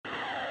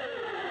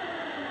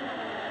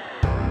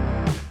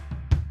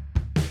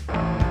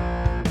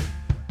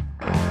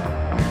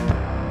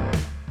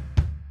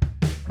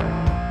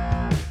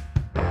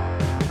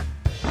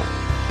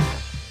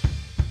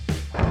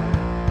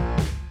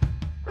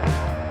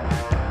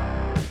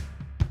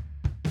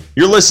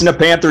You're listening to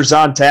Panthers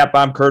on Tap.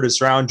 I'm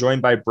Curtis Round,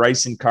 joined by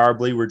Bryson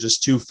Carbley. We're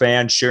just two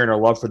fans sharing our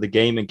love for the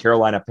game and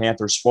Carolina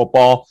Panthers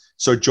football.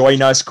 So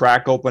join us,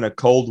 crack open a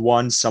cold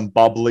one, some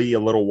bubbly, a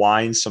little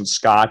wine, some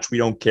scotch. We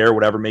don't care,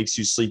 whatever makes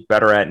you sleep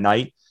better at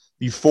night.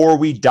 Before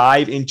we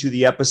dive into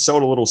the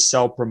episode, a little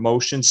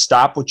self-promotion.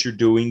 Stop what you're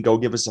doing. Go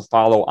give us a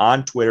follow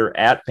on Twitter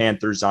at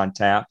Panthers on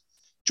Tap.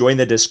 Join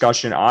the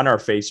discussion on our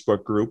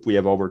Facebook group. We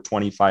have over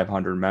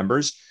 2,500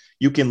 members.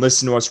 You can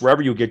listen to us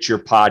wherever you get your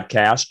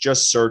podcast.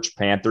 Just search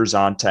Panthers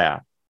on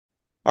Tap.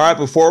 All right,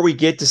 before we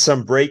get to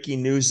some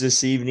breaking news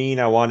this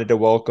evening, I wanted to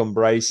welcome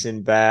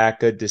Bryson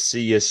back. Good to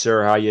see you,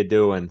 sir. How you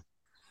doing?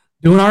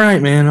 Doing all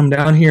right, man. I'm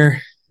down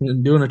here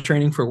doing a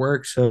training for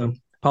work, so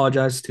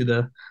apologize to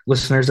the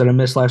listeners that I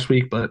missed last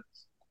week, but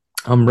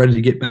I'm ready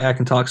to get back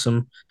and talk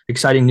some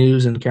exciting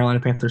news in Carolina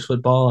Panthers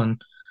football and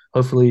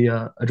hopefully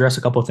address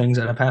a couple of things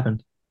that have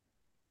happened.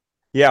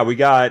 Yeah, we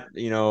got,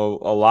 a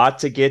lot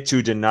to get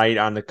to tonight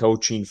on the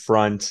coaching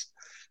front.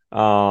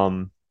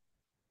 About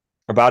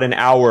an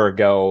hour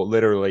ago,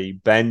 literally,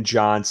 Ben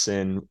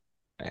Johnson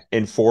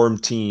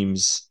informed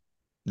teams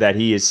that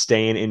he is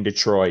staying in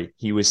Detroit.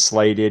 He was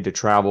slated to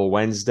travel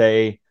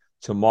Wednesday,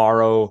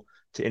 tomorrow,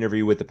 to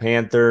interview with the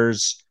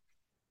Panthers.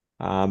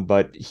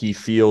 But he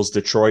feels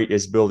Detroit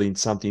is building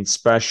something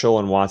special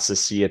and wants to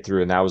see it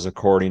through. And that was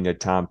according to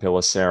Tom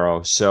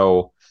Pelissero.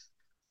 So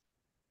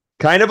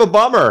kind of a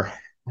bummer,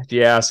 if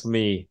you ask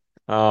me.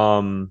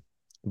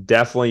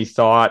 Definitely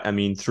thought,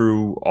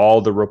 through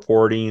all the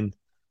reporting,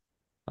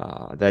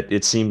 that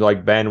it seemed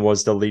like Ben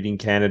was the leading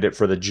candidate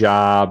for the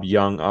job,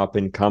 young up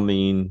and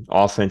coming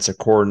offensive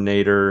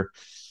coordinator.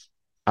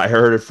 I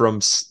heard it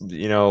from,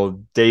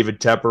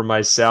 David Tepper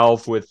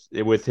myself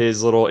with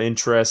his little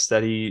interest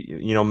that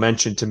he,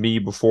 mentioned to me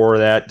before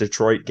that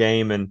Detroit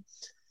game, and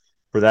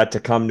for that to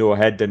come to a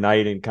head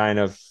tonight and kind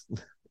of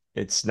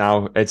it's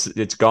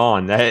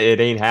gone. It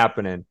ain't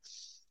happening.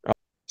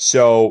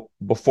 So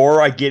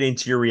before I get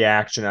into your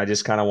reaction, I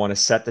just kind of want to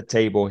set the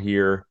table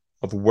here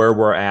of where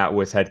we're at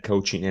with head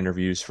coaching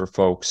interviews for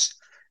folks.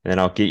 And then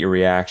I'll get your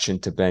reaction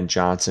to Ben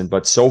Johnson.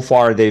 But so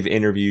far, they've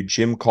interviewed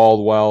Jim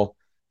Caldwell,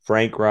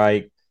 Frank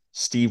Reich,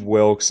 Steve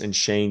Wilks, and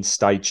Shane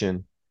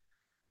Steichen.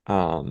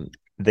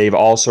 They've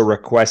also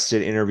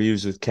requested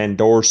interviews with Ken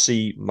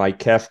Dorsey, Mike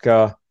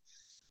Kefka,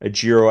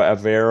 Ejiro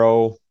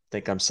Evero, I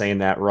think I'm saying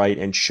that right,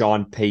 and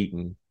Sean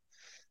Payton.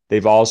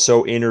 They've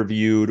also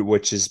interviewed,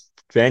 which has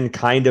been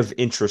kind of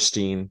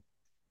interesting,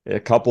 a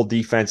couple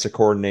defensive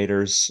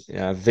coordinators,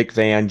 Vic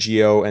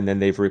Fangio, and then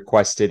they've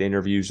requested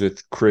interviews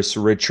with Chris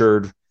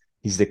Richard.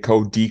 He's the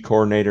co-D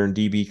coordinator and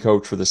DB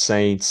coach for the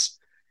Saints,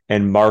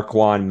 and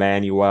Marquand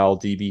Manuel,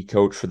 DB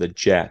coach for the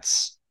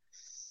Jets.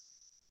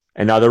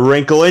 And now the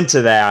wrinkle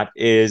into that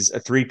is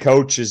three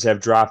coaches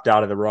have dropped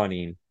out of the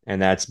running, and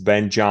that's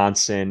Ben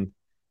Johnson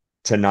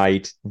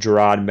tonight,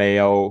 Jerod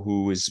Mayo,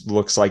 who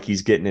looks like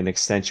he's getting an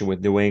extension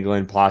with New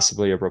England,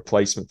 possibly a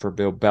replacement for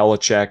Bill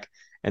Belichick,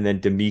 and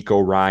then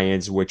DeMeco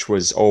Ryans, which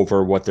was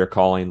over what they're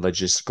calling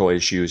logistical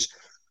issues.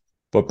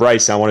 But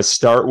Bryce, I want to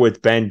start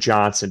with Ben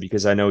Johnson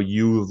because I know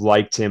you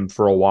liked him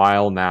for a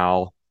while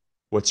now.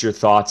 What's your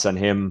thoughts on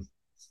him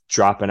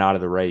dropping out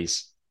of the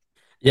race?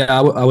 Yeah,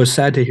 I was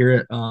sad to hear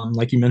it.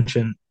 Like you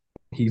mentioned,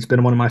 he's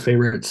been one of my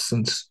favorites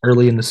since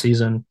early in the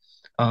season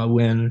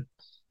when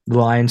the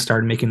Lions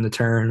started making the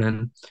turn,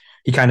 and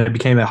he kind of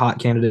became a hot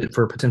candidate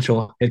for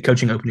potential head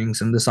coaching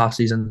openings in this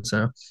offseason.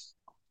 So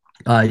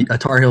a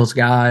Tar Heels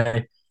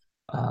guy,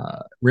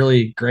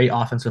 really great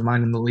offensive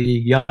mind in the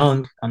league.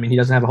 Young, he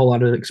doesn't have a whole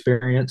lot of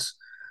experience.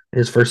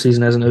 His first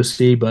season as an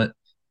OC, but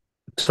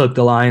took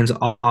the Lions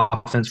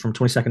offense from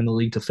 22nd in the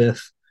league to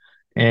fifth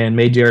and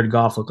made Jared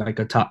Goff look like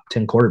a top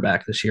 10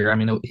 quarterback this year.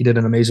 He did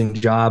an amazing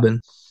job,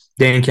 and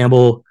Dan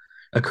Campbell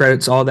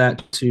accredits all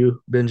that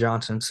to Ben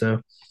Johnson.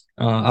 So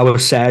I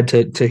was sad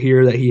to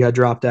hear that he had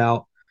dropped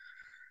out.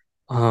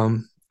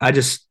 I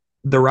just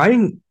the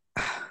writing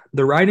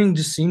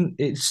just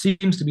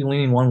seems to be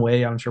leaning one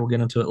way. I'm sure we'll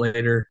get into it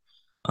later,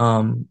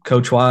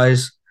 coach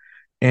wise,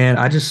 and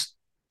I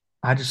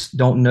just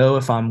don't know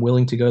if I'm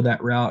willing to go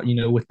that route.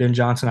 With Ben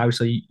Johnson,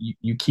 obviously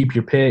you keep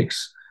your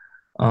picks.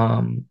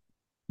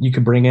 You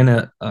could bring in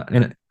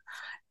an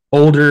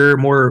older,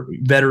 more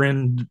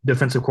veteran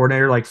defensive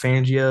coordinator like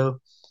Fangio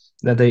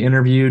that they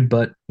interviewed,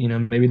 but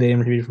maybe they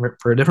interviewed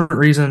for a different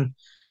reason.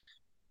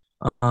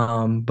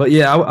 But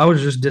yeah, I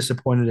was just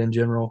disappointed in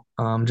general,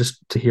 just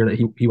to hear that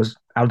he was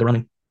out of the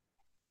running.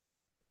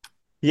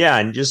 Yeah,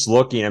 and just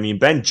looking,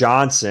 Ben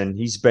Johnson,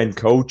 he's been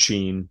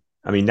coaching,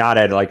 not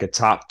at like a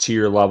top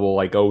tier level,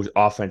 like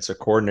offensive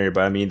coordinator,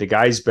 but the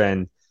guy's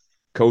been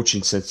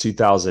coaching since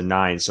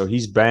 2009. So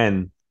he's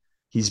been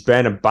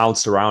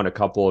bounced around a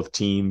couple of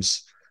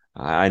teams.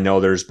 I know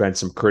there's been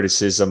some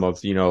criticism of,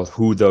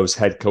 who those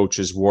head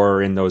coaches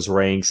were in those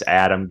ranks.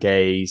 Adam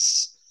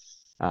Gase,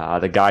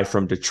 the guy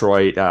from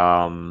Detroit,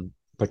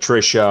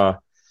 Patricia,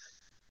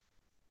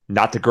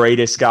 not the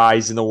greatest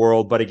guys in the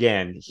world, but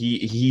again,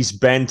 he's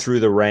been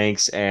through the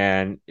ranks,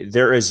 and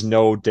there is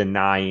no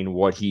denying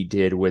what he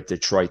did with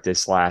Detroit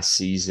this last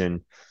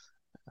season.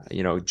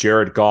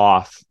 Jared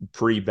Goff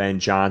pre Ben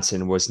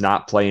Johnson was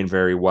not playing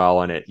very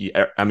well. And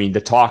I mean,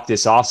 the talk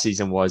this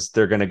offseason was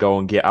they're going to go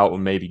and get out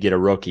and maybe get a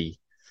rookie.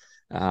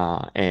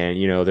 And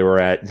they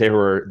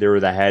were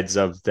the heads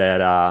of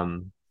that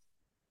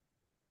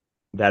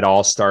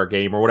all-star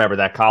game or whatever,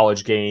 that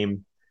college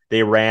game.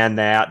 They ran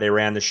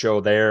the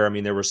show there. I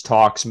mean, there was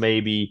talks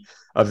maybe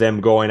of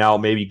them going out,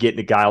 maybe getting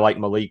a guy like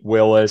Malik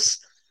Willis.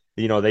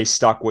 They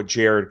stuck with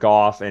Jared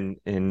Goff, and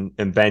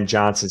Ben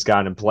Johnson's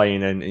got him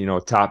playing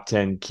in, top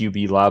 10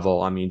 QB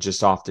level. I mean,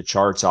 just off the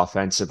charts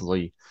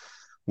offensively,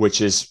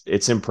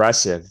 it's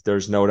impressive.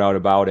 There's no doubt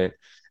about it.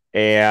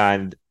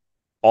 And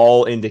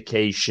all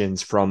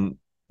indications from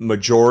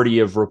majority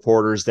of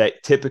reporters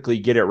that typically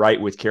get it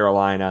right with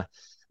Carolina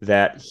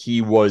that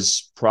he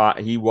was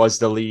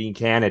the leading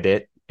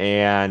candidate,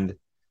 and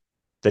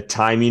the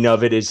timing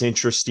of it is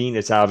interesting.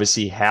 It's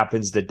obviously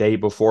happens the day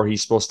before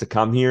he's supposed to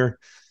come here.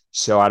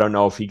 So I don't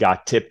know if he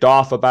got tipped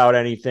off about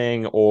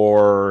anything,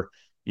 or,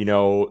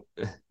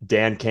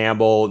 Dan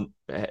Campbell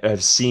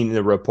have seen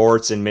the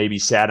reports and maybe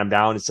sat him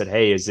down and said,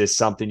 hey, is this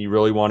something you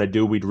really want to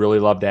do? We'd really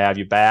love to have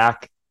you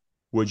back.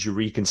 Would you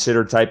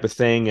reconsider, type of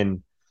thing?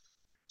 And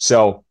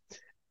so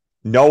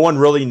no one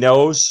really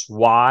knows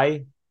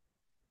why,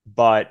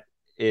 but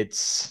it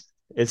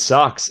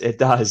sucks. It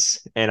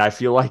does. And I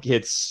feel like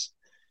it's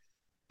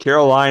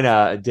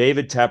Carolina.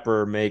 David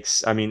Tepper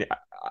makes, I mean,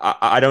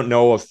 I don't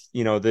know if,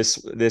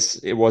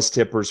 it was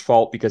Tepper's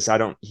fault, because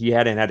he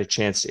hadn't had a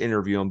chance to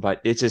interview him, but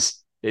it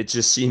just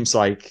seems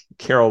like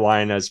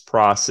Carolina's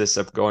process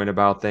of going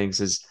about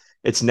things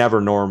it's never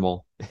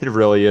normal. It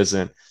really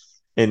isn't,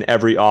 in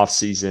every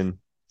offseason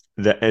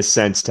that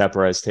since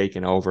Tepper has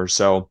taken over.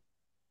 So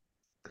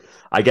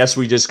I guess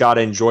we just got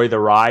to enjoy the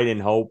ride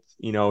and hope,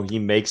 he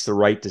makes the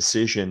right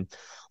decision.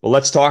 Well,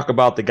 let's talk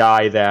about the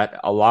guy that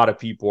a lot of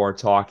people are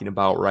talking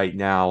about right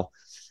now.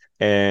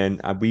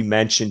 And we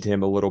mentioned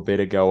him a little bit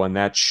ago, and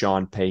that's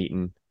Sean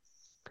Payton.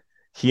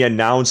 He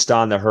announced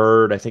on the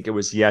Herd, I think it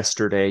was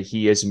yesterday,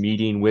 he is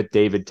meeting with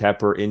David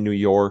Tepper in New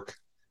York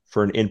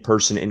for an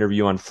in-person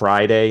interview on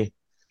Friday,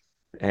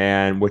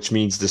 and which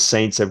means the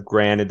Saints have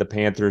granted the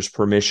Panthers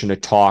permission to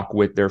talk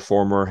with their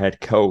former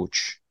head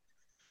coach.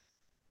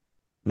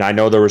 Now, I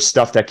know there was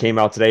stuff that came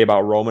out today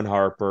about Roman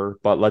Harper,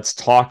 but let's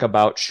talk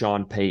about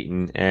Sean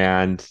Payton.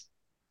 And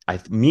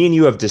me and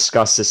you have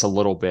discussed this a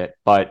little bit,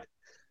 but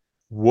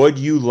would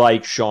you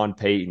like Sean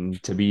Payton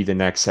to be the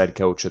next head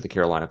coach of the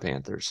Carolina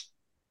Panthers?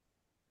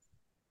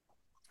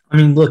 I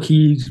mean, look,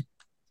 he's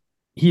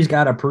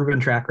got a proven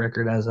track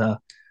record as a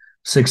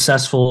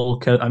successful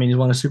coach. I mean, he's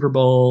won a Super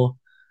Bowl,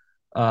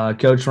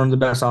 coached one of the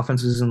best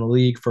offenses in the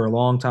league for a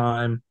long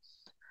time.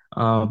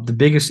 The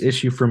biggest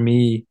issue for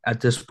me at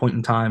this point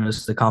in time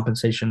is the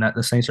compensation that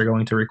the Saints are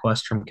going to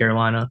request from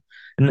Carolina.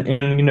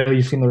 And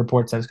you've seen the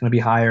reports that it's going to be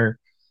higher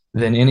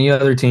than any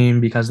other team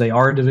because they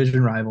are a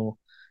division rival,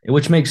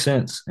 which makes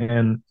sense.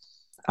 And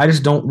I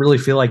just don't really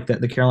feel like that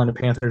the Carolina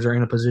Panthers are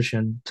in a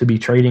position to be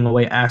trading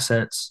away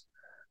assets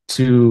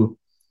to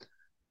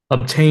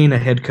obtain a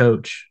head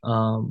coach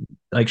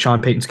like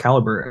Sean Payton's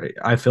caliber.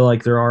 I feel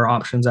like there are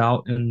options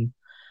out and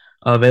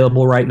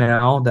available right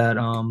now that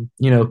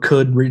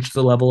could reach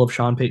the level of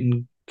Sean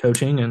Payton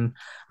coaching. And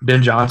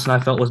Ben Johnson, I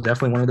felt, was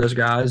definitely one of those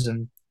guys,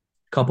 and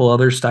a couple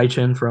others,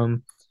 Steichen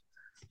from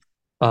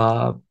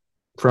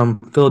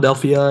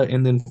Philadelphia,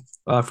 and then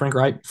Frank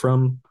Reich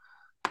from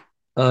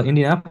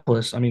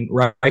Indianapolis. I mean,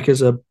 Reich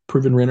is a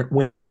proven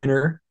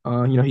winner.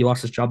 He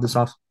lost his job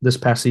this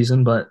past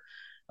season, but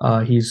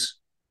he's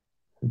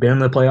been in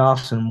the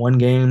playoffs and won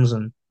games.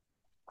 And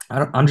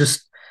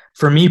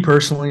for me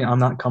personally, I'm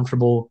not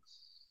comfortable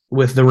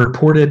with the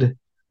reported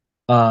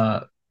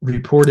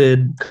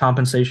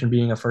compensation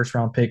being a first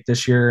round pick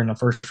this year and a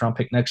first round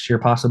pick next year,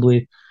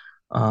 possibly.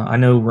 I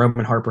know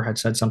Roman Harper had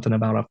said something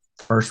about a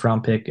first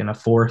round pick and a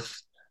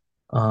fourth,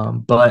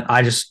 but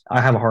I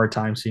have a hard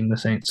time seeing the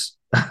Saints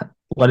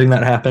letting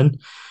that happen.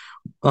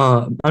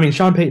 I mean,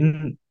 Sean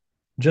Payton,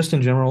 just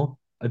in general,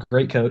 a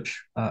great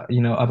coach.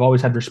 I've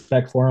always had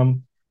respect for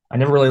him. I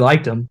never really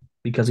liked him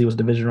because he was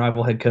division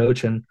rival head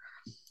coach and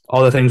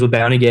all the things with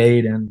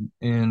Bountygate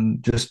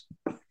and just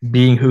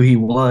being who he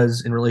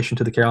was in relation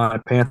to the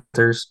Carolina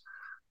Panthers.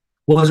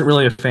 Wasn't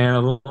really a fan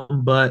of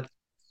him, but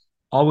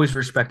always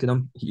respected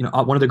him.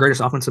 One of the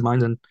greatest offensive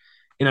minds in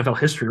NFL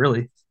history,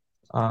 really.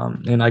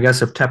 And I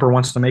guess if Tepper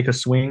wants to make a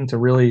swing to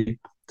really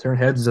turn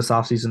heads this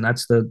offseason,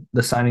 that's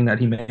the signing that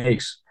he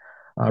makes.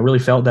 I really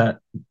felt that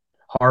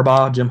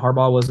Jim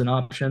Harbaugh was an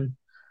option,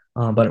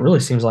 but it really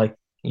seems like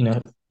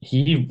the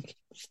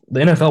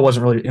NFL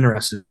wasn't really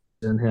interested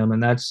in him,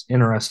 and that's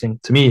interesting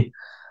to me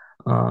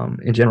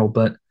in general.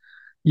 But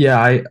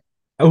yeah,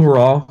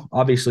 overall,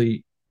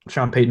 obviously,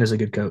 Sean Payton is a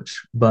good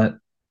coach, but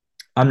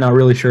I'm not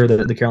really sure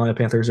that the Carolina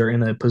Panthers are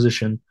in a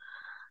position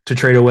to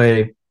trade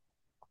away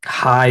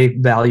high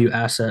value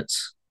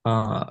assets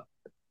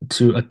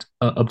to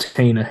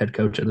obtain a head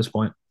coach at this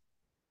point.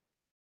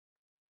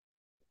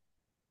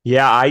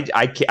 Yeah, I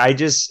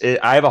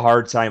have a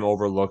hard time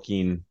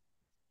overlooking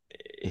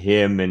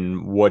him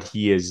and what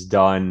he has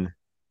done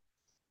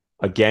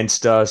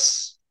against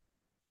us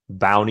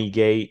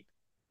Bountygate,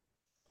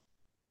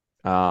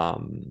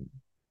 um,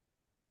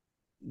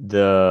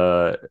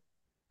 the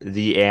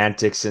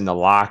antics in the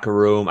locker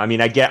room. I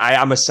mean,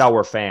 I'm a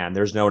sour fan.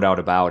 There's no doubt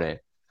about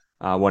it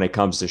when it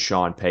comes to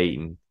Sean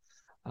Payton.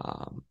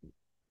 Um,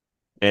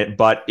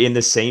 but in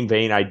the same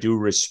vein, I do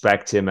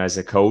respect him as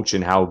a coach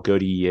and how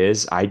good he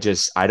is. I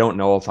don't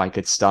know if I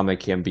could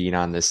stomach him being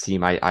on this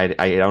team. I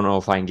don't know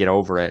if I can get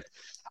over it.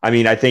 I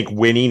mean, I think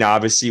winning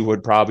obviously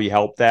would probably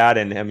help that.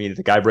 And I mean, if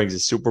the guy brings a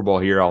Super Bowl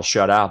here, I'll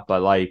shut up.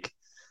 But like,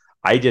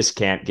 I just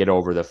can't get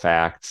over the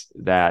fact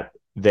that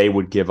they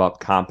would give up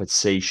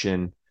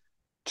compensation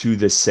to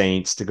the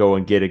Saints to go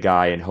and get a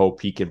guy and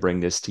hope he could bring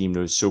this team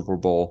to a Super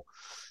Bowl.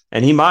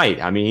 And he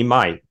might. I mean, he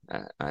might.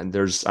 And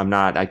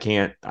I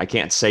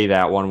can't say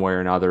that one way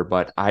or another,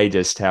 but I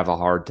just have a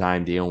hard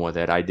time dealing with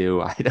it. I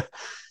do.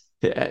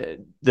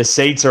 The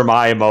Saints are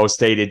my most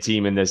hated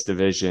team in this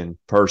division,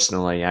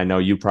 personally. I know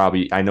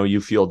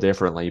you feel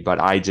differently, but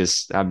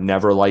I've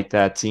never liked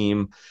that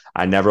team.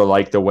 I never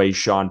liked the way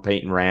Sean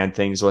Payton ran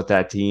things with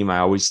that team. I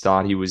always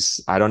thought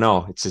I don't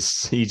know.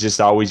 He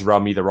just always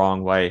rubbed me the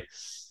wrong way.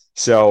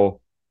 So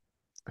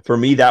for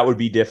me, that would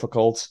be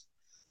difficult.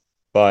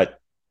 But,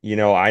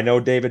 I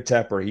know David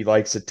Tepper. He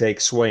likes to take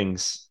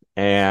swings.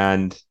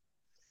 And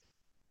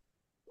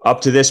up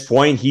to this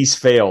point, he's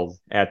failed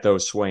at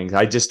those swings.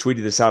 I just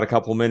tweeted this out a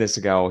couple minutes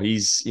ago.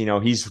 He's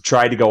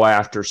tried to go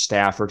after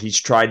Stafford. He's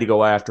tried to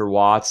go after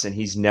Watts, and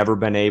he's never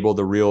been able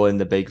to reel in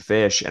the big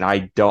fish. And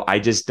I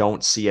just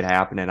don't see it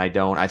happening.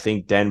 I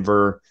think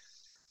Denver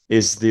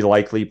is the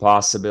likely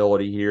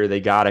possibility here.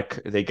 They got a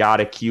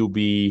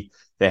QB.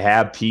 They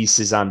have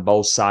pieces on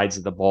both sides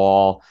of the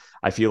ball.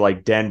 I feel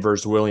like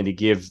Denver's willing to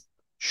give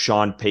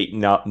Sean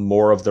Payton up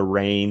more of the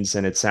reins,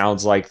 and it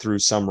sounds like through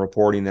some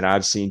reporting that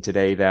I've seen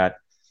today that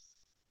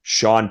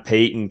Sean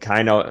Payton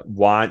kind of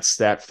wants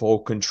that full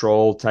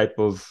control type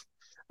of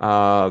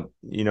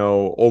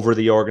over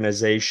the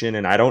organization.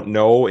 And I don't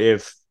know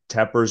if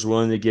Tepper's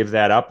willing to give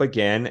that up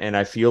again. And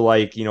I feel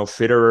like,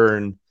 Fitterer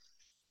and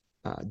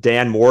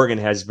Dan Morgan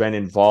has been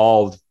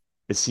involved,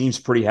 it seems,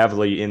 pretty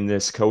heavily in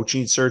this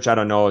coaching search. I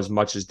don't know as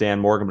much as Dan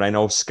Morgan, but I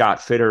know Scott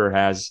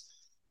Fitterer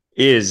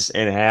is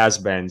and has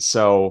been.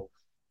 So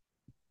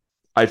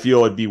I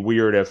feel it'd be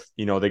weird if,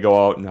 they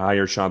go out and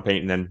hire Sean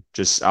Payton and then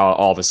just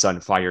all of a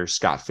sudden fire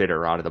Scott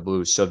Fitterer out of the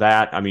blue. So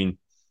that, I mean,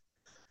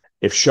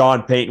 if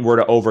Sean Payton were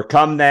to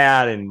overcome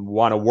that and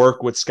want to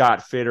work with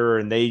Scott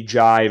Fitterer and they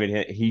jive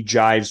and he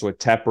jives with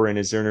Tepper in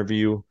his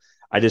interview,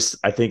 I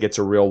think it's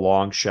a real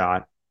long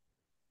shot.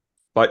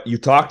 But you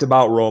talked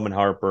about Roman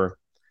Harper,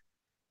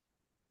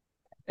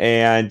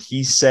 and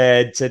he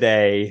said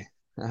today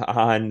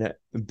on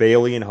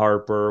Bailey and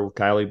Harper,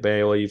 Kylie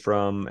Bailey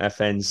from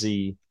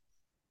FNZ,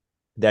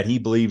 that he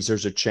believes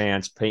there's a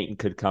chance Payton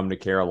could come to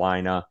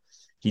Carolina.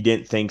 He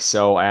didn't think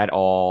so at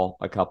all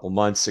a couple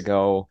months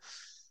ago.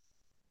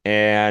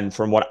 And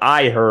from what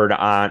I heard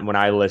when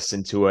I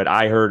listened to it,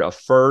 I heard a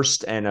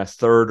first and a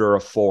third or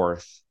a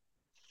fourth.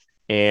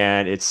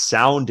 And it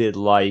sounded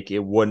like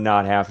it would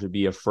not have to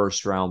be a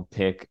first round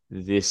pick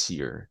this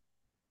year.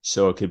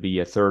 So it could be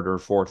a third or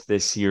fourth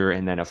this year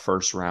and then a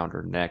first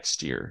rounder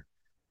next year.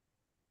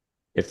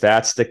 If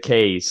that's the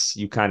case,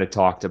 you kind of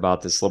talked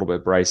about this a little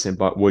bit, Bryson,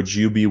 but would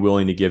you be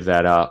willing to give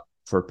that up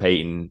for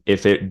Payton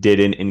if it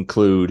didn't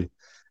include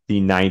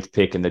the 9th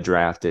pick in the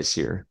draft this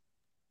year?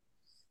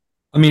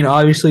 I mean,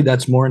 obviously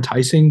that's more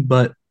enticing,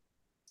 but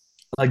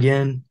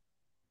again,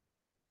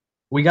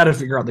 we got to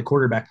figure out the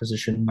quarterback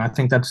position. I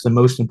think that's the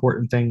most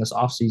important thing this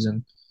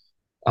offseason.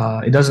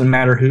 It doesn't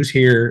matter who's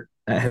here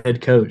at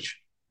head coach.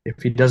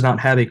 If he does not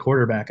have a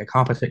quarterback, a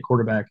competent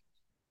quarterback,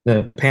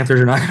 the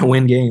Panthers are not going to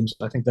win games.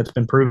 I think that's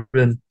been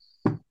proven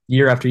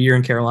year after year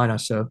in Carolina.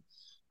 So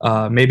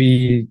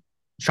maybe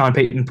Sean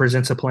Payton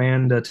presents a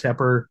plan to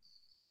Tepper,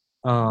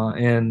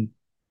 and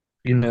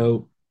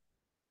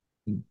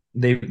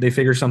they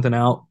figure something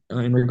out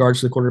in regards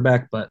to the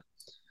quarterback. But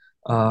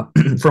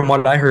from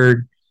what I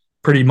heard,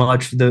 pretty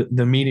much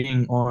the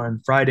meeting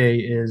on Friday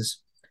is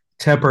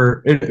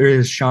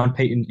Sean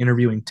Payton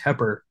interviewing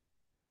Tepper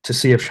to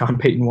see if Sean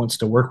Payton wants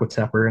to work with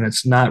Tepper, and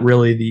it's not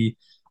really the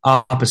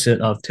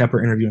opposite of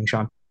Tepper interviewing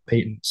Sean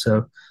Payton.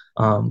 So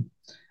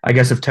I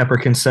guess if Tepper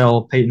can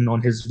sell Payton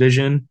on his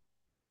vision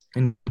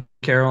in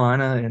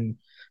Carolina and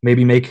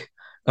maybe make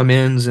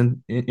amends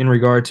in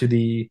regard to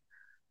the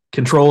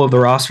control of the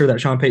roster that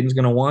Sean Payton's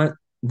going to want,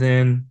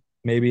 then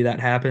maybe that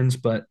happens.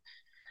 But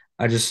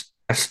I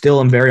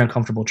still am very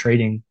uncomfortable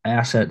trading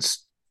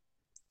assets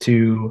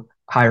to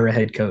hire a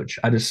head coach.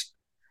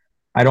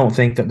 I don't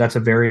think that that's a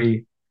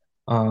very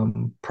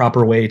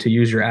proper way to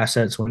use your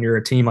assets when you're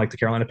a team like the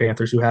Carolina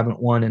Panthers who haven't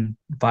won in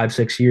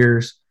 5-6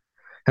 years,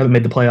 haven't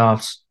made the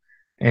playoffs,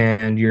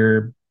 and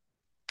you're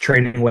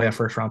trading away a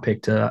first round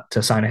pick to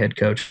sign a head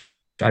coach.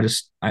 I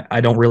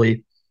don't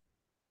really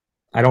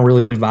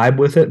vibe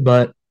with it,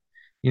 but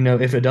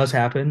if it does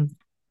happen,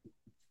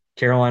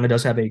 Carolina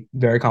does have a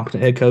very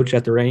competent head coach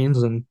at the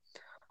reins, and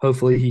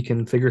hopefully he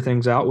can figure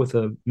things out with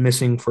a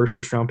missing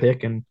first round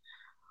pick and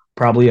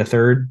probably a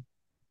third.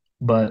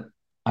 But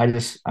I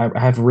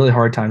have a really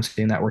hard time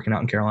seeing that working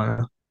out in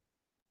Carolina.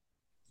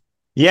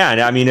 Yeah,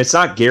 and I mean it's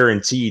not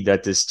guaranteed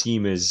that this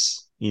team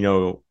is,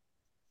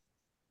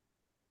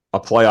 a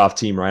playoff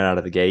team right out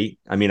of the gate.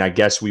 I mean, I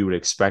guess we would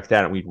expect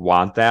that and we'd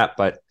want that,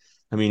 but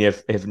I mean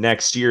if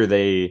next year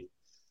they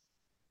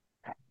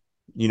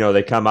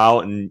come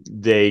out and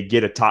they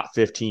get a top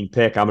 15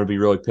 pick, I'm going to be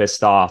really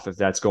pissed off if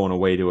that's going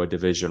away to a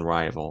division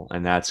rival,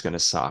 and that's going to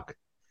suck.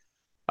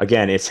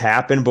 Again, it's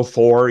happened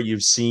before.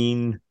 You've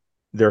seen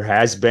there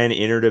has been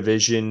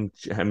interdivision.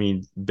 I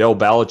mean, Bill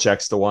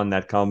Belichick's the one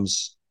that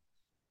comes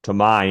to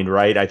mind,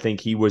 right? I think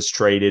he was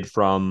traded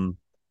from,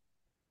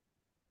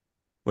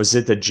 was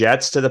it the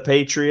Jets to the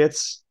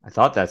Patriots? I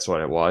thought that's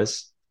what it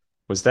was.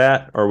 Was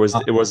that, or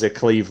was it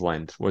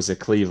Cleveland? Was it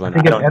Cleveland?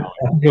 I don't know.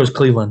 I think it was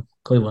Cleveland.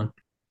 Cleveland.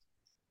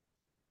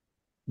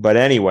 But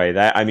anyway,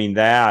 that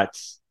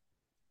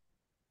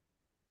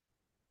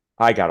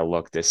I got to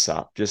look this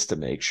up just to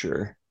make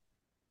sure.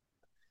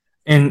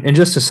 And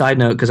just a side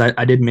note, because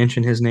I did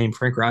mention his name,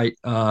 Frank Wright.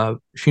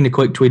 Sheena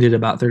Quick tweeted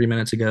about 30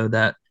 minutes ago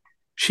that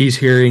she's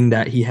hearing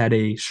that he had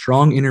a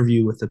strong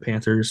interview with the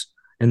Panthers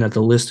and that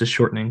the list is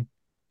shortening.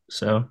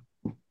 So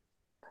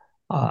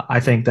I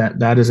think that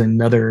that is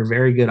another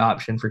very good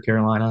option for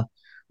Carolina.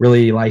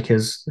 Really like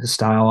his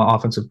style,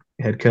 offensive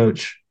head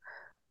coach.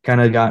 Kind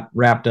of got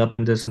wrapped up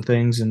into some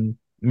things, and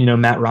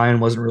Matt Ryan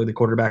wasn't really the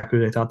quarterback who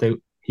they thought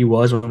he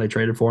was when they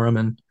traded for him,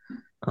 and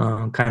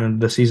kind of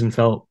the season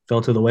fell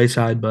to the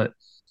wayside. But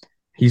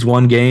he's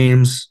won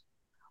games.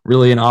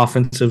 Really, an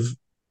offensive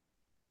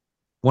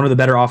one of the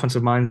better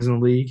offensive minds in the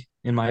league,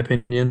 in my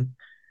opinion.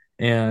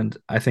 And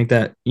I think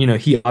that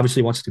he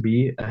obviously wants to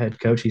be a head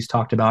coach. He's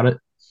talked about it,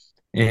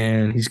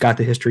 and he's got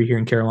the history here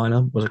in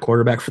Carolina. Was a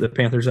quarterback for the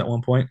Panthers at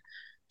one point,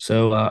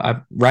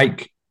 so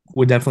Reich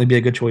would definitely be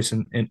a good choice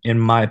in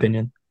my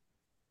opinion.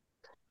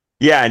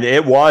 Yeah, and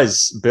it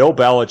was Bill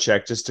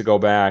Belichick, just to go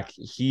back,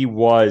 he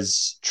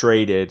was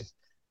traded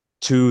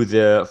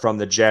from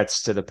the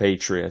Jets to the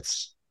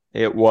Patriots.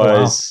 It Oh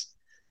wow. was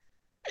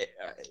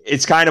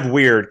it's kind of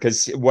weird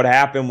because what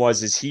happened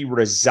was he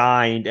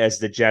resigned as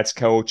the Jets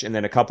coach, and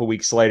then a couple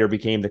weeks later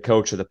became the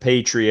coach of the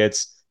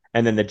Patriots,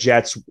 and then the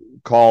Jets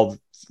called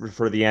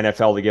for the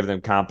NFL to give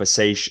them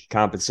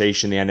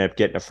compensation. They ended up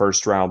getting a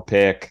first round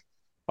pick,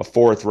 a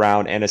fourth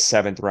round, and a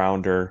seventh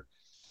rounder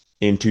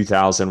in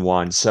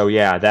 2001. So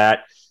yeah,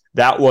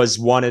 that was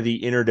one of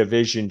the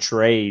interdivision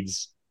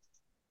trades.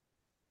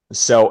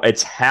 So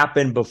it's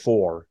happened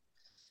before.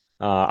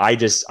 I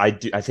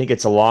think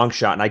it's a long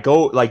shot, and I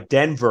go like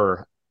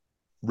Denver,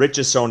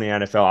 richest owner in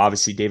the NFL.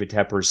 Obviously, David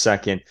Tepper is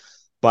second.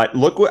 But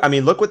look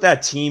what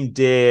that team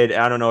did.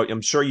 I don't know.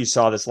 I'm sure you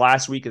saw this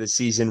last week of the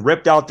season.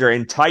 Ripped out their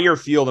entire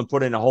field and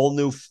put in a whole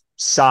new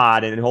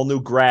sod and a whole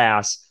new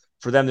grass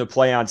for them to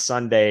play on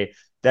Sunday.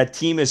 That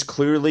team is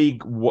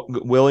clearly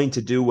willing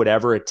to do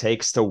whatever it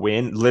takes to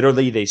win.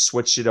 Literally, they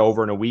switched it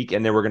over in a week,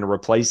 and they were going to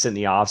replace it in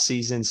the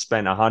offseason,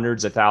 spent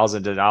hundreds of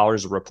thousands of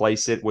dollars to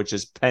replace it, which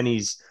is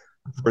pennies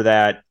for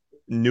that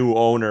new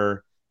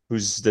owner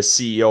who's the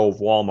CEO of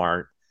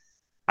Walmart.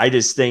 I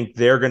just think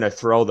they're going to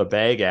throw the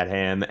bag at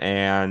him,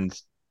 and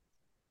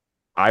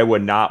I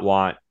would not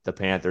want the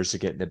Panthers to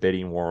get in the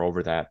bidding war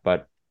over that.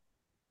 But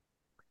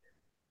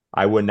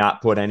I would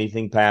not put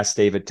anything past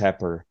David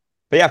Tepper.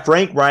 But yeah,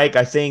 Frank Reich,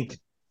 I think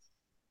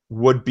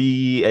would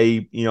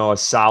be a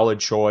solid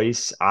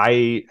choice.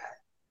 I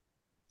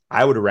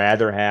would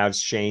rather have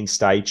Shane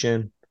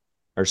Steichen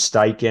or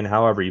Steichen,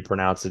 however you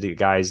pronounce the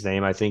guy's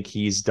name. I think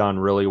he's done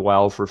really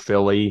well for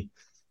Philly,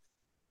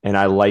 and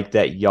I like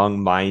that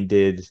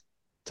young-minded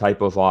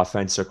type of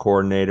offensive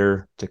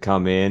coordinator to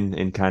come in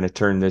and kind of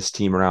turn this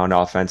team around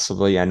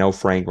offensively. I know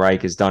Frank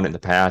Reich has done it in the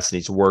past and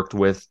he's worked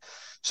with,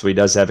 so he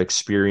does have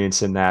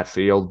experience in that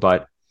field.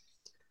 But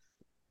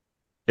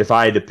if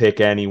I had to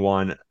pick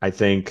anyone, I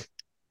think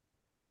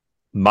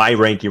my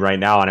ranking right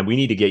now, and we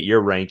need to get your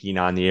ranking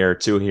on the air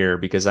too here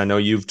because I know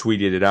you've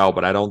tweeted it out,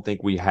 but I don't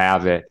think we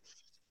have it.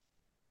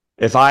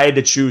 If I had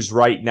to choose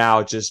right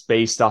now, just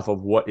based off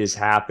of what is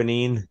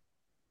happening,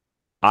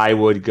 I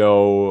would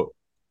go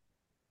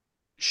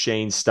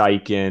Shane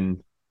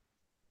Steichen,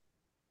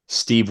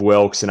 Steve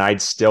Wilks, and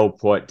I'd still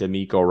put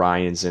DeMeco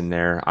Ryans in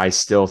there. I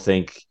still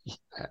think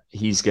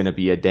he's going to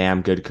be a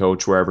damn good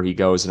coach wherever he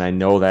goes. And I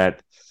know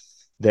that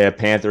the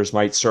Panthers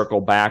might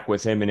circle back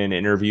with him in an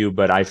interview,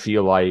 but I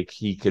feel like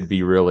he could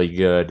be really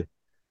good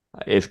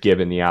if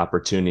given the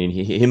opportunity. And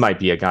he might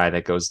be a guy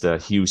that goes to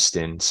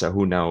Houston, so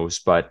who knows?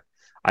 But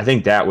I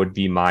think that would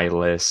be my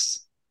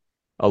list,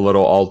 a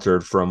little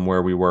altered from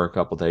where we were a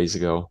couple days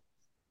ago.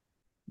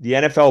 The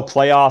NFL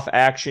playoff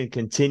action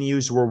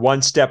continues. We're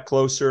one step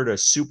closer to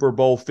Super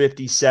Bowl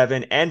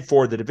 57. And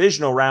for the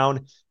divisional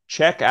round,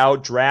 check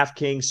out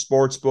DraftKings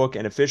Sportsbook,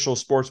 an official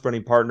sports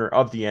betting partner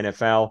of the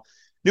NFL.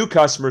 New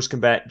customers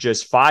can bet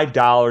just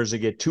 $5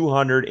 and get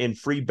 200 in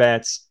free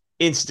bets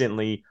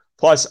instantly.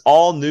 Plus,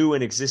 all new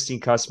and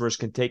existing customers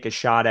can take a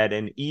shot at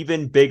an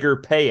even bigger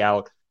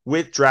payout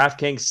with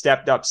DraftKings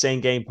stepped-up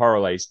same-game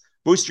parlays.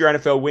 Boost your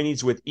NFL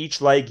winnings with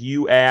each leg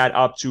you add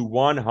up to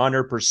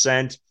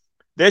 100%.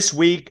 This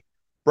week,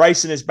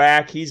 Bryson is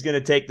back. He's going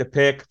to take the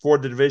pick for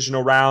the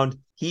divisional round.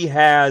 He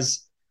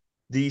has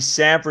the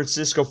San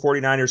Francisco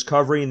 49ers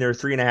covering. They're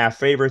 3.5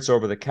 favorites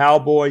over the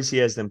Cowboys. He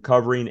has them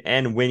covering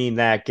and winning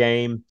that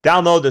game.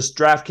 Download the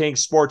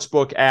DraftKings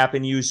Sportsbook app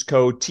and use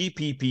code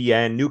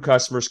TPPN. New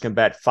customers can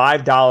bet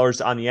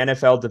 $5 on the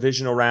NFL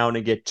divisional round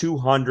and get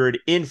 $200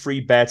 in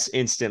free bets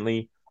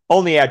instantly.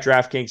 Only at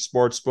DraftKings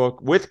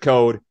Sportsbook with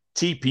code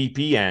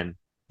TPPN.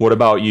 What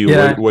about you?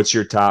 Yeah, What's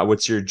your top?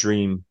 What's your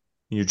dream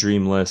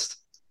list?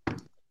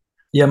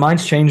 yeah,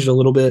 mine's changed a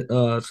little bit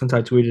since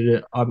I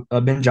tweeted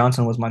it. Ben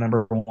Johnson was my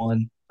number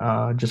one,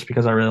 just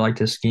because I really liked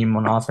his scheme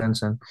on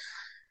offense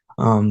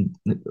and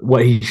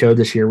what he showed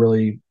this year.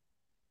 Really,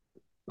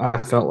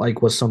 I felt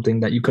like was something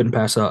that you couldn't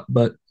pass up.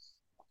 But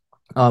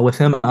with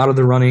him out of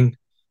the running,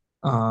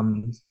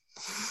 um,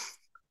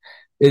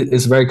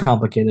 it's very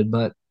complicated.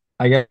 But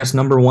I guess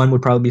number one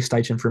would probably be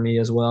Steichen for me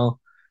as well.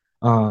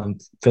 Feel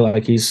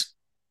like he's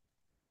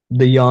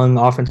the young,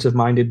 offensive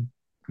minded.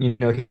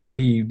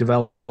 He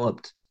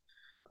developed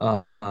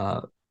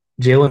uh,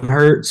 Jalen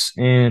Hurts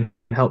and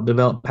helped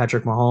develop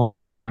Patrick Mahomes.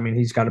 I mean,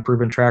 he's got a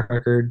proven track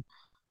record.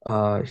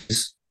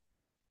 He's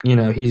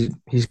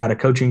got a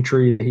coaching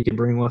tree that he can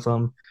bring with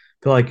him.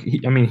 I feel like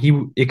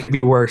it could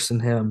be worse than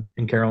him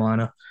in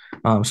Carolina.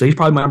 So he's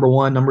probably my number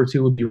one. Number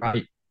two would be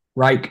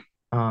Reich.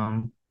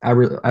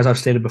 As I've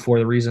stated before,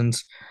 the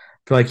reasons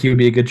I feel like he would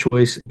be a good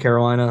choice in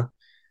Carolina.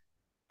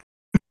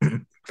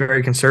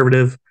 Very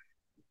conservative.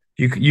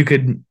 You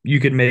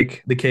could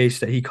make the case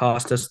that he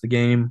cost us the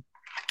game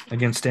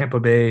against Tampa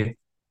Bay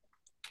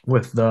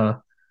with the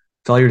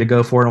failure to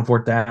go for it on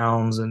fourth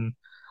downs and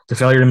the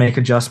failure to make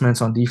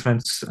adjustments on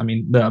defense. I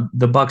mean,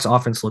 the Bucks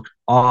offense looked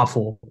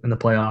awful in the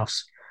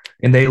playoffs,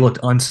 and they looked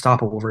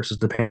unstoppable versus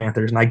the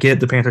Panthers. And I get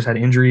the Panthers had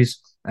injuries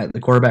at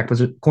the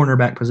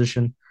cornerback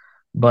position,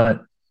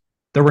 but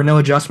there were no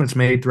adjustments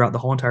made throughout the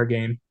whole entire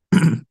game,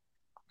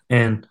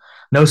 and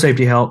no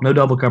safety help, no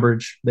double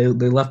coverage. They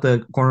left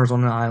the corners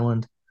on an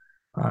island.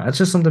 That's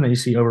just something that you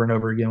see over and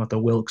over again with the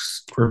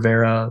Wilks,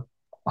 Rivera,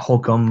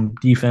 Holcomb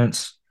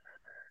defense.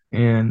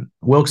 And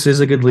Wilkes is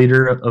a good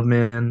leader of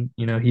men.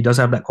 He does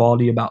have that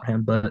quality about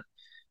him, but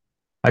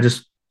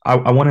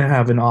I want to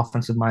have an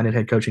offensive minded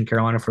head coach in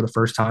Carolina for the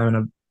first time in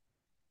a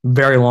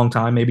very long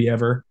time, maybe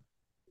ever.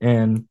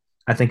 And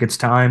I think it's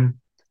time.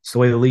 It's the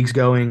way the league's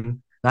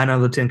going. 9 out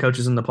of the 10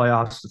 coaches in the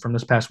playoffs from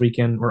this past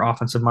weekend were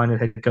offensive minded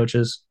head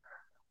coaches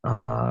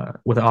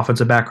with an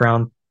offensive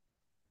background.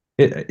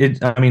 It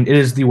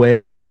is the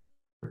way,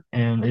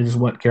 and it is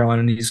what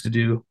Carolina needs to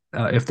do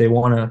if they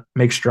want to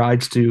make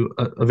strides to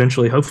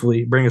eventually,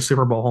 hopefully, bring a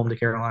Super Bowl home to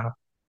Carolina.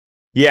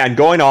 Yeah, and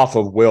going off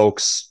of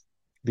Wilkes,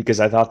 because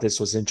I thought this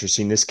was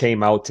interesting. This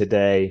came out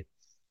today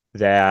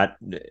that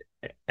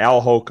Al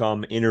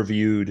Holcomb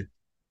interviewed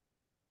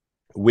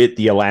with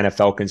the Atlanta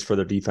Falcons for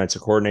their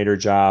defensive coordinator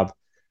job.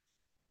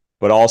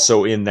 But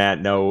also in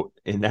that note,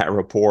 in that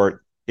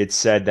report, it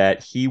said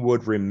that he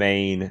would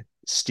remain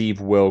Steve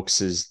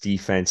Wilkes'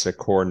 defensive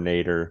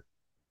coordinator.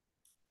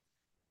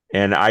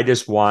 And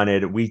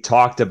we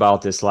talked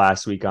about this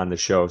last week on the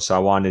show, so I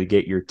wanted to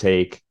get your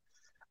take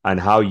on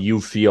how you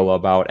feel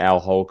about Al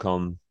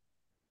Holcomb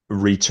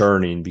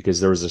returning, because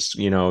there was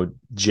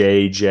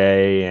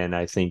JJ and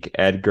I think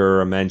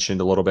Edgar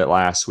mentioned a little bit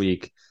last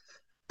week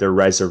their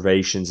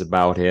reservations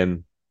about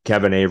him.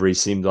 Kevin Avery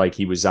seemed like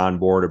he was on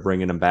board of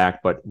bringing him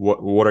back, but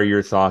what are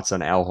your thoughts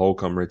on Al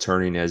Holcomb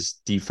returning as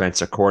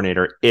defensive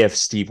coordinator if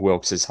Steve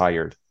Wilkes is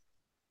hired?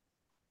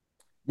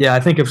 Yeah, I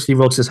think if Steve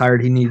Wilkes is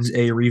hired, he needs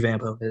a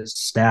revamp of his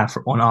staff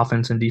on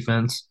offense and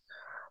defense.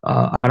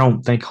 I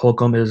don't think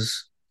Holcomb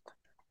is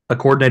a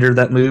coordinator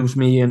that moves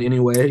me in any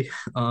way.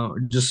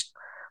 Just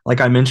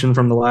like I mentioned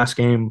from the last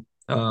game,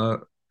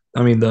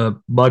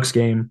 the Bucks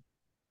game.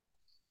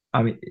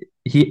 I mean,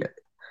 he.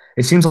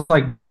 It seems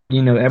like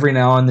every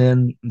now and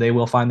then they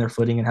will find their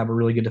footing and have a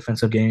really good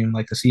defensive game,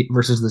 like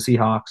versus the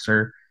Seahawks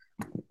or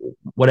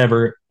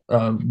whatever,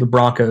 the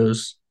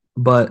Broncos.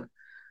 But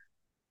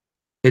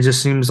it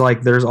just seems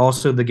like there's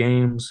also the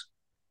games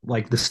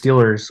like the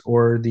Steelers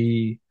or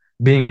the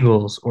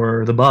Bengals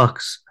or the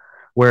Bucks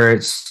where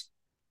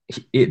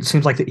it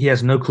seems like he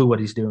has no clue what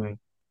he's doing,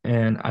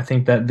 and I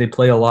think that they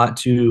play a lot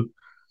to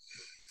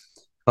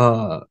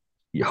uh,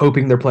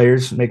 hoping their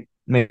players make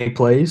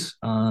plays,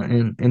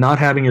 and not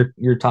having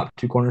your top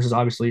two corners is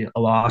obviously a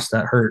loss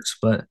that hurts,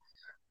 but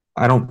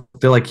I don't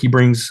feel like he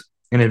brings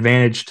an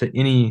advantage to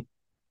any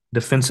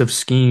defensive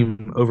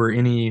scheme over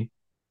any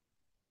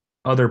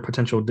other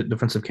potential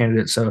defensive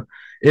candidates. So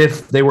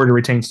if they were to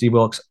retain Steve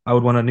Wilkes, I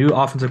would want a new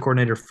offensive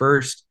coordinator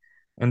first,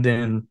 and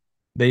then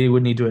they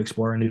would need to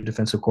explore a new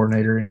defensive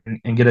coordinator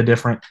and get a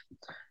different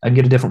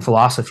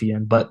philosophy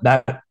in. But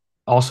that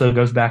also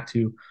goes back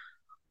to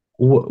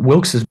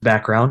Wilkes'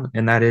 background,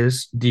 and that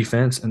is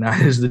defense, and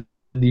that is the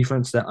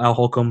defense that Al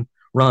Holcomb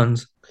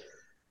runs.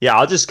 Yeah,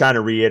 I'll just kind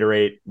of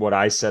reiterate what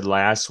I said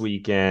last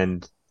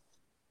weekend.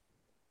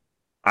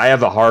 I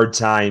have a hard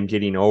time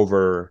getting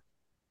over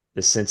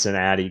the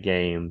Cincinnati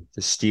game,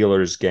 the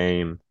Steelers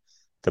game,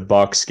 the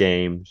Bucks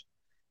game,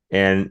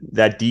 and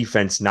that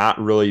defense not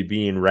really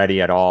being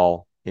ready at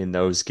all in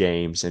those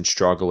games and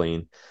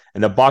struggling.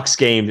 And the Bucks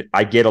game,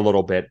 I get a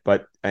little bit,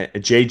 but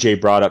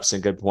JJ brought up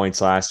some good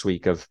points last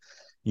week of,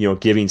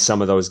 giving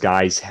some of those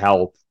guys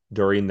help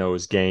during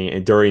those game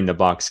and during the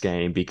Bucks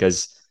game,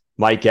 because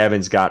Mike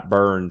Evans got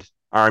burned.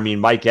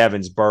 Mike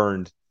Evans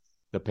burned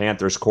the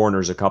Panthers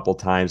corners a couple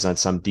times on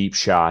some deep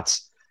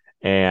shots.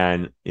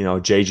 And,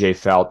 JJ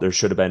felt there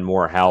should have been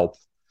more help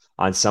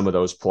on some of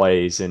those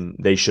plays, and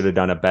they should have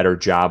done a better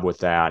job with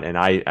that. And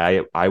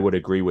I would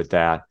agree with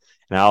that.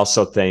 And I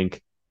also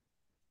think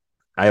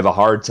I have a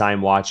hard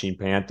time watching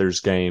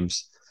Panthers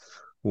games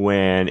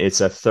when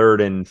it's a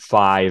 3rd and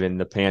 5 and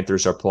the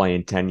Panthers are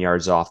playing 10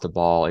 yards off the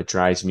ball. It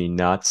drives me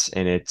nuts.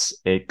 And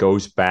it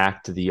goes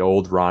back to the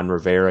old Ron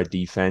Rivera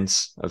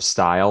defense of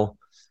style.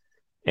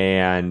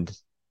 And,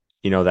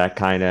 that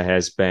kind of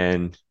has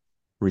been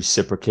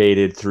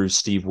reciprocated through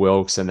Steve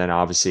Wilks, and then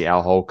obviously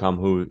Al Holcomb,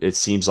 who it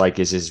seems like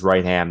is his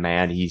right-hand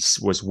man. He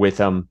was with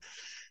him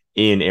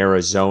in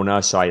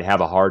Arizona, so I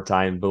have a hard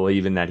time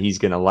believing that he's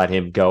going to let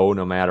him go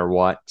no matter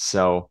what.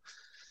 So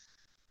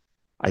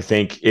I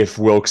think if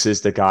Wilks is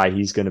the guy,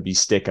 he's going to be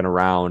sticking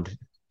around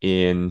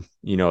in,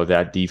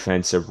 that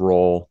defensive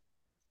role,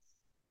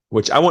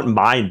 which I wouldn't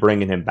mind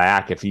bringing him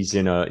back if he's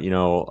as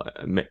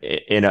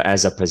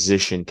a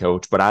position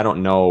coach, but I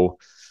don't know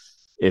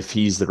if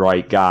he's the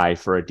right guy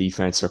for a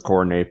defensive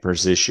coordinator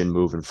position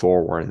moving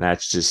forward. And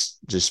that's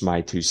just my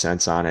 2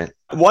 cents on it.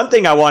 One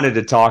thing I wanted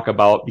to talk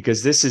about,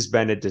 because this has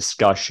been a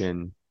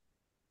discussion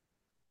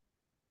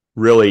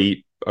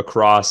really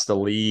across the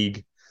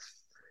league,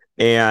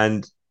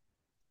 and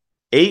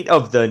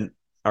 7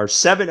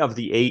 of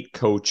the 8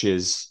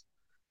 coaches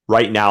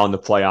right now in the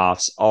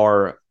playoffs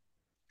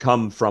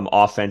come from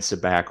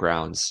offensive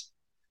backgrounds.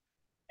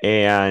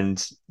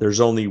 And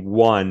there's only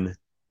one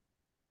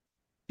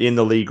in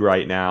the league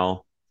right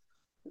now,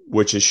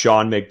 which is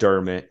Sean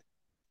McDermott,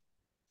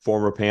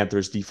 former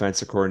Panthers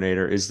defensive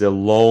coordinator, is the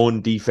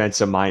lone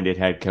defensive-minded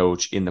head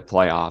coach in the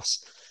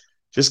playoffs.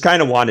 Just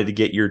kind of wanted to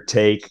get your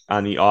take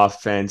on the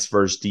offense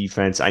versus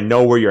defense. I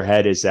know where your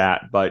head is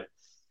at, but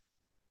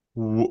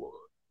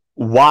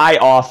why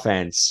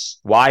offense?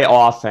 Why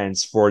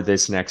offense for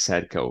this next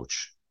head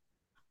coach?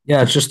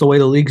 Yeah, it's just the way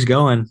the league's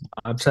going.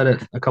 I've said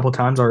it a couple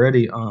times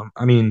already.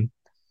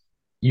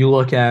 You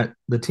look at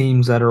the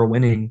teams that are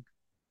winning.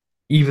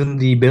 Even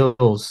the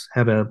Bills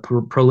have a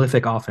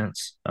prolific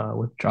offense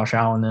with Josh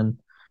Allen,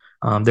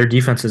 and their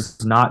defense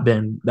has not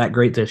been that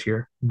great this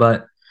year.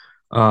 But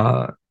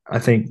I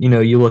think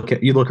you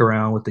look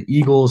around with the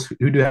Eagles,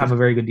 who do have a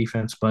very good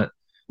defense, but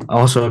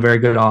also a very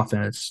good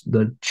offense.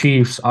 The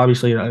Chiefs,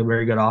 obviously, a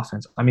very good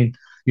offense.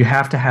 You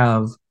have to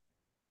have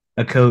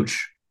a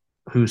coach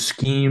who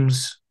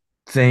schemes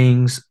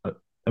things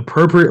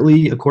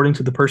appropriately according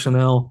to the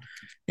personnel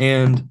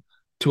and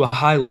to a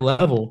high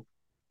level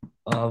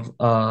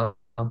of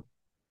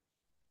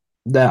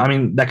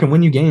that can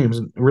win you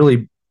games.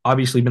 Really,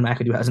 obviously, Ben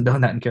McAdoo hasn't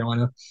done that in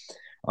Carolina.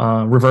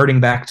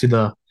 Reverting back to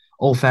the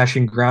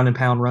old-fashioned ground and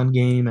pound run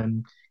game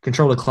and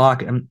control the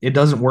clock, and it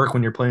doesn't work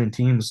when you're playing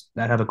teams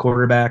that have a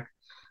quarterback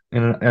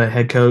and a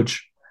head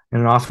coach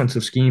and an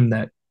offensive scheme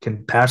that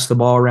can pass the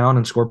ball around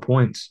and score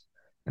points.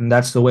 And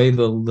that's the way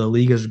the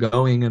league is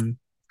going, and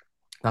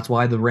that's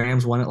why the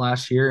Rams won it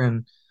last year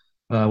and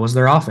was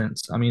their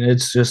offense.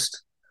 It's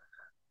just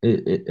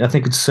I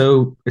think it's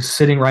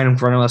sitting right in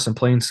front of us in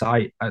plain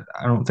sight. I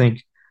don't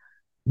think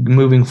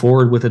moving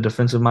forward with a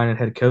defensive-minded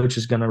head coach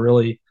is going to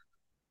really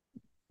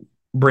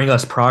bring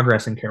us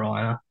progress in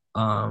Carolina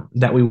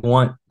that we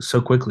want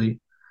so quickly.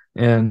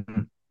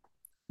 And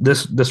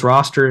this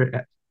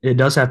roster, it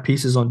does have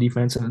pieces on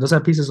defense and it does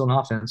have pieces on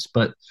offense,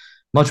 but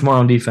much more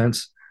on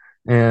defense.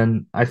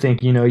 And I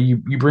think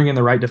you bring in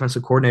the right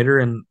defensive coordinator,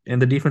 and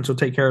the defense will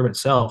take care of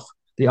itself.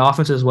 The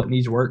offense is what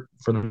needs work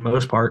for the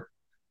most part,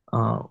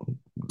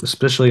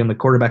 especially in the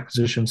quarterback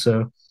position.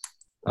 So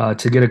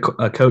to get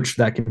a coach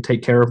that can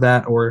take care of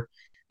that or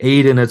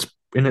aid in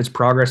its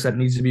progress that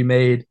needs to be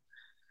made,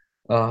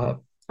 I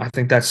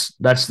think that's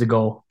the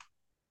goal.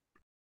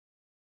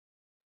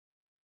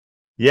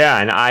 Yeah,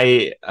 and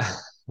I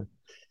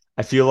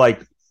feel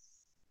like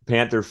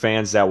Panther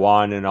fans that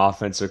want an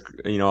offensive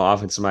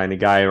minded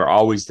guy are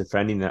always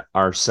defending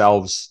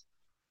ourselves,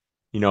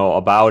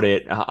 about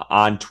it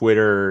on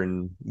Twitter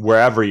and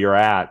wherever you're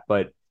at.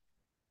 But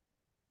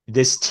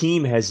this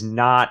team has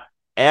not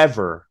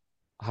ever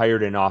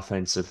hired an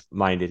offensive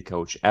minded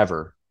coach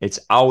ever. It's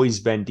always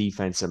been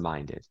defensive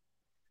minded.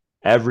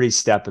 Every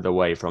step of the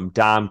way, from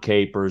Dom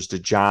Capers to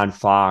John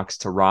Fox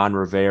to Ron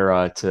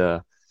Rivera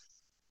to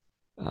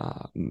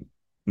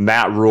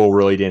Matt Rule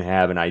really didn't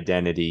have an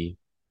identity.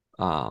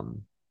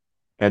 And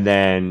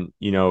then,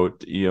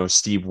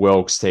 Steve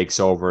Wilks takes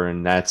over,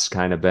 and that's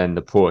kind of been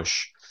the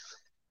push.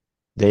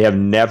 They have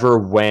never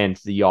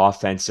went the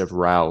offensive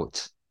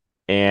route.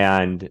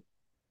 And,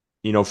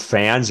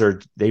 fans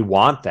they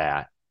want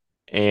that.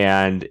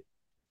 And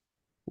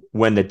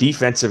when the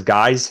defensive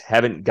guys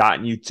haven't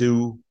gotten you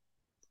to,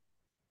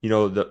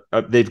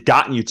 they've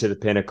gotten you to the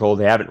pinnacle,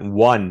 they haven't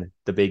won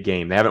the big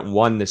game, they haven't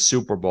won the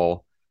Super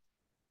Bowl,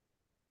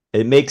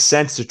 it makes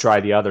sense to try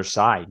the other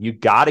side. You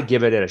got to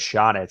give it a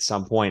shot at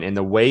some point. And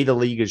the way the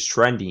league is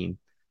trending,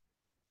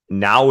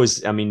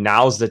 now's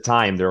the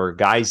time. There are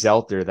guys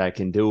out there that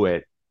can do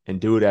it and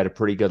do it at a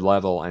pretty good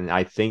level. And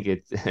I think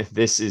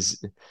this is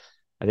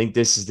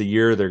the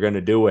year they're going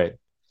to do it.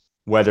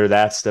 Whether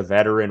that's the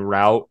veteran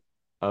route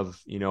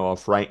of a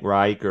Frank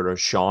Reich or a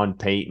Sean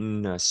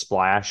Payton, a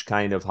splash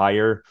kind of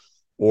hire,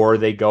 or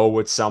they go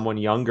with someone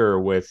younger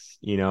with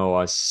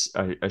a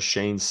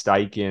Shane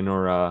Steichen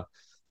or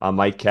a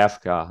Mike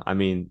Kefka. I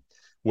mean,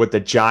 what the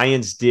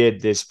Giants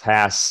did this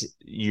past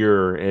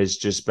year has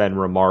just been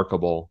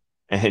remarkable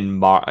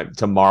and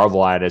to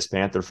marvel at as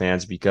Panther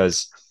fans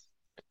because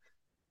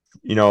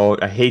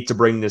I hate to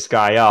bring this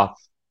guy up,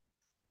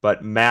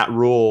 but Matt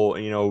Rule,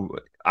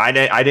 I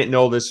didn't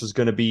know this was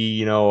going to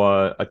be,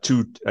 a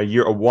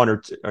 1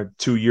 or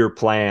 2 year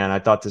plan. I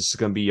thought this was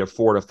going to be a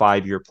 4 to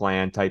 5 year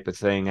plan type of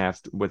thing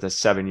with a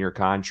 7 year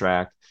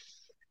contract.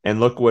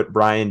 And look what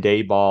Brian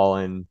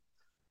Daboll and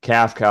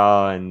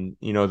Kafka and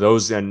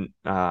those and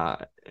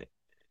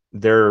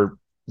their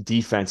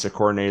defensive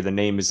coordinator. The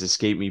name has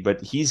escaped me,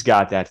 but he's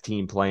got that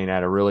team playing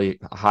at a really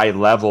high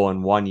level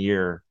in 1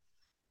 year.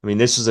 I mean,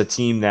 this was a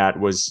team that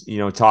was,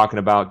 talking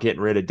about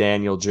getting rid of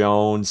Daniel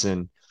Jones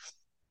and,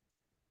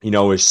 is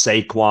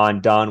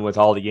Saquon done with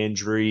all the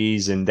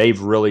injuries? And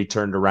they've really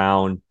turned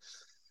around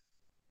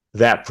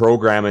that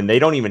program, and they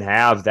don't even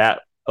have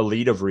that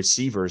elite of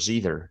receivers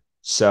either.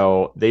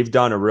 So they've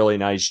done a really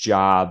nice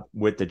job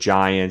with the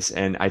Giants.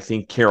 And I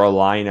think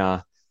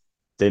Carolina,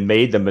 they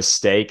made the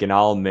mistake, and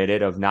I'll admit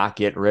it, of not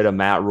getting rid of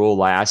Matt Rule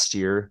last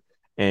year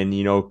and,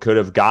 could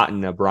have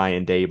gotten a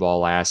Brian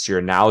Daboll last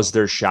year. Now's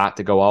their shot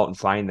to go out and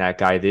find that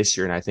guy this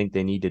year, and I think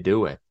they need to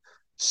do it.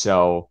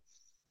 So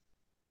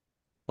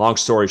long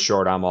story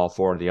short, I'm all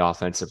for the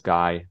offensive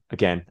guy.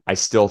 Again, I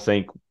still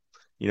think,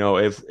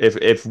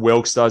 if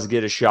Wilkes does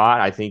get a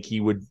shot, I think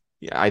he would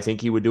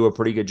do a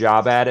pretty good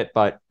job at it.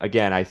 But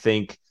again, I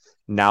think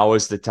now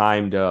is the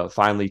time to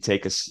finally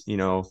take a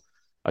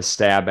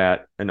stab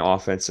at an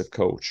offensive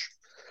coach.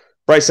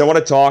 Bryce, I want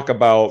to talk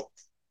about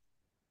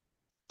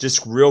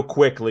just real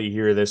quickly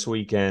here this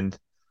weekend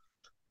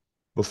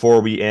before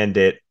we end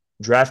it.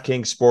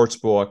 DraftKings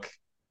Sportsbook,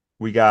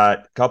 we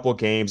got a couple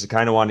games. I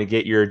kind of want to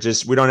get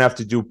we don't have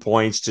to do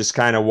points, just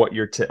kind of what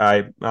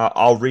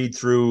I'll read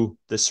through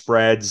the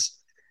spreads,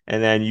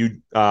 and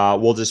then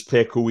we'll just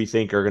pick who we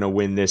think are going to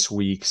win this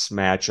week's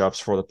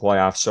matchups for the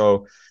playoffs.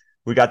 So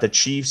we got the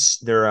Chiefs.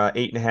 They're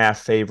 8.5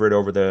 favorite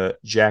over the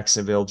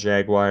Jacksonville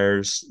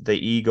Jaguars. The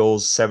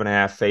Eagles,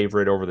 7.5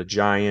 favorite over the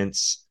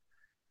Giants.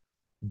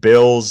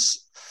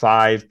 Bills,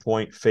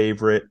 5-point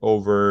favorite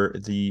over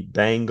the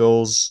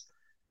Bengals.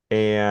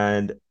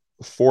 And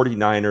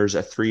 49ers,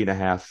 a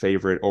 3.5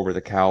 favorite over the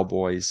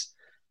Cowboys.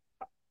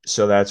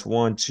 So that's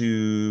 1,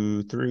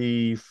 2,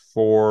 3,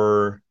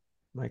 4.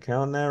 Am I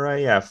counting that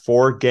right? Yeah,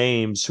 4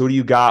 games. Who do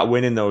you got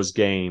winning those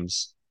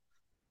games?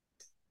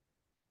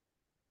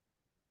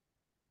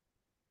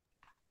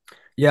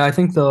 Yeah, I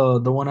think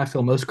the one I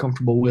feel most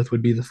comfortable with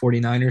would be the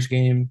 49ers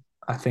game.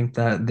 I think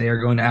that they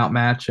are going to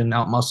outmatch and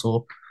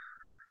outmuscle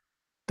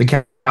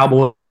the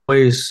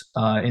Cowboys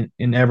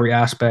in every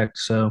aspect.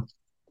 So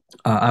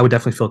I would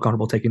definitely feel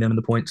comfortable taking them in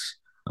the points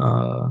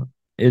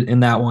in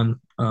that one.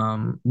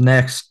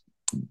 Next,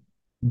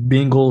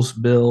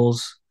 Bengals,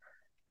 Bills.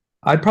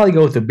 I'd probably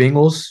go with the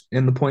Bengals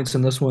in the points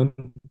in this one.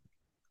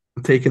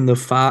 I'm taking the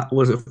five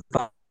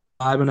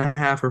and a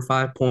half or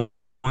 5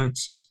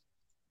 points.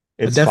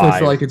 I It's definitely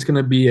feel 5. like it's going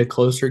to be a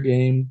closer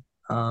game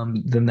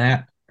than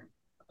that.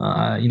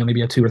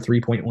 Maybe a 2 or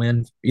 3 point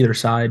win either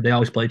side. They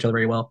always play each other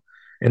very well,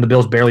 and the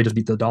Bills barely just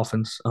beat the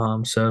Dolphins.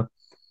 So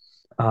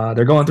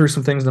they're going through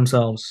some things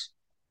themselves.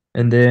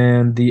 And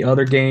then the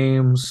other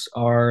games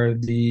are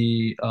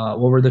what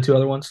were the two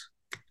other ones?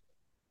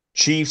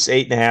 Chiefs,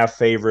 8.5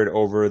 favorite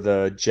over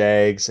the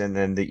Jags, and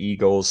then the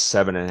Eagles,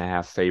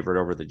 7.5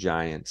 favorite over the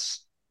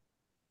Giants.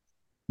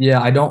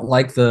 Yeah, I don't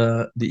like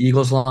the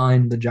Eagles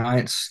line. The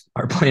Giants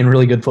are playing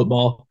really good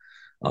football.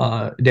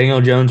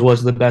 Daniel Jones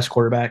was the best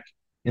quarterback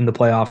in the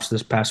playoffs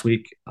this past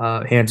week,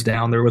 hands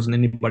down. There wasn't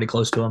anybody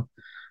close to him.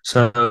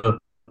 So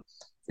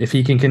if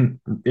he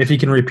can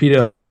repeat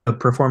a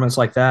performance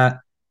like that,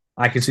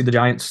 I could see the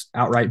Giants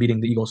outright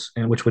beating the Eagles,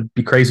 and which would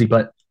be crazy,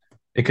 but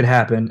it could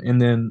happen.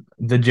 And then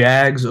the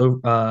Jags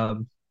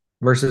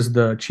versus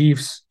the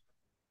Chiefs.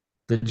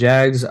 The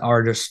Jags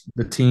are just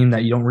the team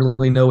that you don't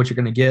really know what you're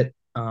going to get,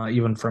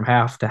 even from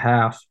half to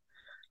half.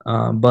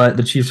 But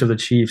the Chiefs are the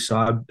Chiefs,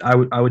 so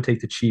I would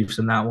take the Chiefs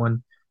in that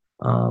one.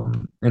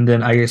 And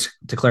then I guess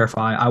to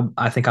clarify,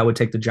 I think I would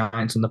take the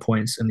Giants and the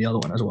points in the other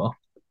one as well.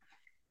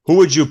 Who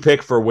would you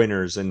pick for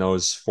winners in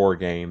those 4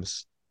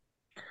 games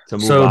to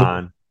move So the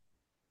on?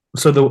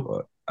 so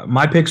the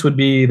my picks would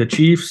be the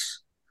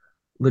Chiefs,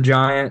 the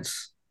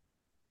Giants,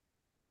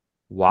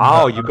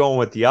 Wow, you the going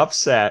with the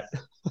upset.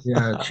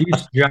 yeah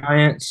Chiefs,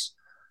 Giants,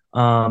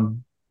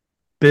 um,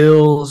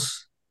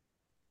 Bills,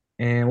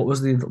 and what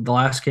was the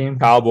last game?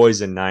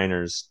 Cowboys and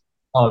Niners.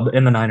 Oh,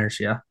 and the Niners.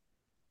 Yeah,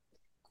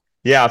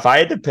 Yeah, if I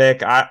had to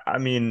pick, I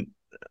mean,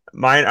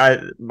 mine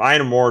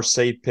are more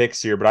safe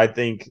picks here, but I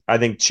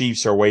think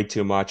Chiefs are way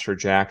too much for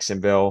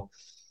Jacksonville.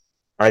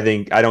 I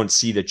don't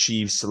see the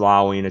Chiefs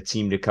allowing a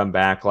team to come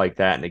back like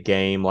that in a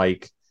game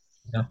like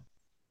Yeah.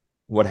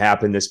 what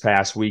happened this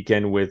past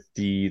weekend with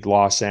the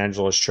Los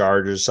Angeles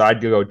Chargers. So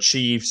I'd go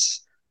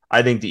Chiefs.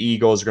 I think the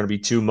Eagles are going to be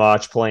too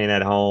much playing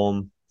at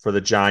home for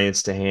the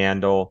Giants to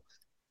handle.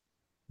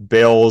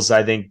 Bills,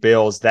 I think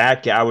Bills.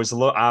 That I was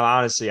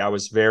honestly, I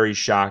was very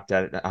shocked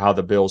at how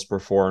the Bills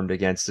performed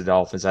against the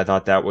Dolphins. I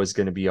thought that was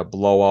going to be a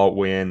blowout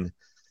win,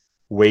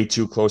 way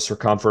too close for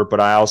comfort.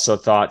 But I also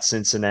thought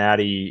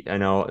Cincinnati,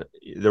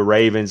 the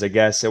Ravens. I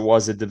guess it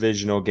was a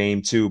divisional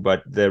game too,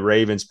 but the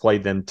Ravens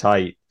played them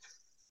tight.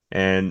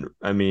 And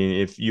I mean,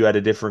 if you had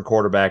a different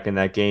quarterback in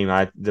that game,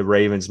 the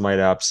Ravens might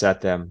have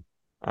upset them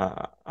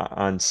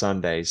on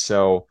Sunday.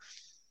 So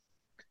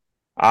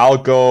I'll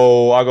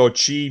go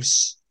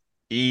Chiefs,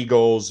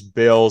 Eagles,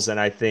 Bills, and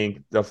I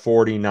think the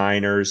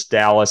 49ers,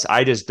 Dallas.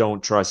 I just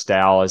don't trust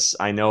Dallas.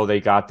 I know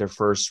they got their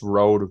first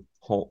road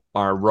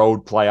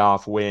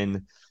playoff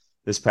win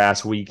this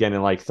past weekend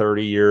in like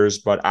 30 years,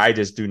 but I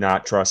just do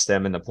not trust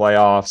them in the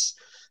playoffs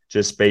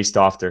just based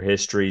off their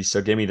history.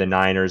 So give me the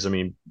Niners. I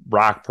mean,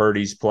 Brock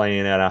Purdy's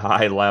playing at a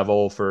high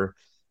level for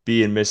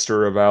being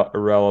Mr.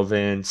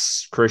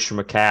 Irrelevance. Christian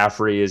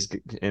McCaffrey is,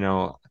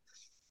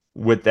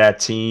 with that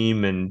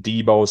team, and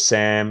Deebo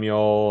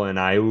Samuel and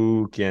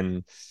Ayuk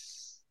and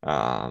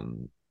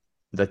um,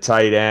 the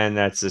tight end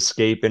that's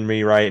escaping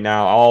me right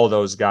now. All of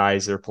those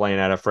guys are playing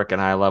at a freaking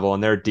high level,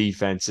 and their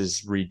defense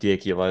is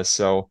ridiculous.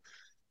 So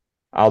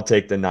I'll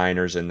take the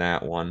Niners in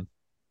that one.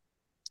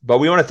 But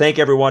we want to thank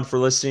everyone for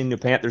listening to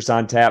Panthers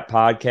on Tap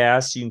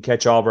podcast. You can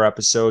catch all of our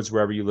episodes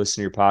wherever you listen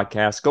to your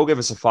podcast. Go give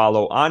us a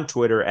follow on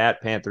Twitter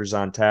at Panthers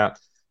on Tap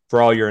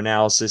for all your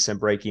analysis and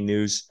breaking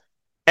news.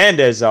 And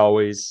as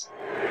always,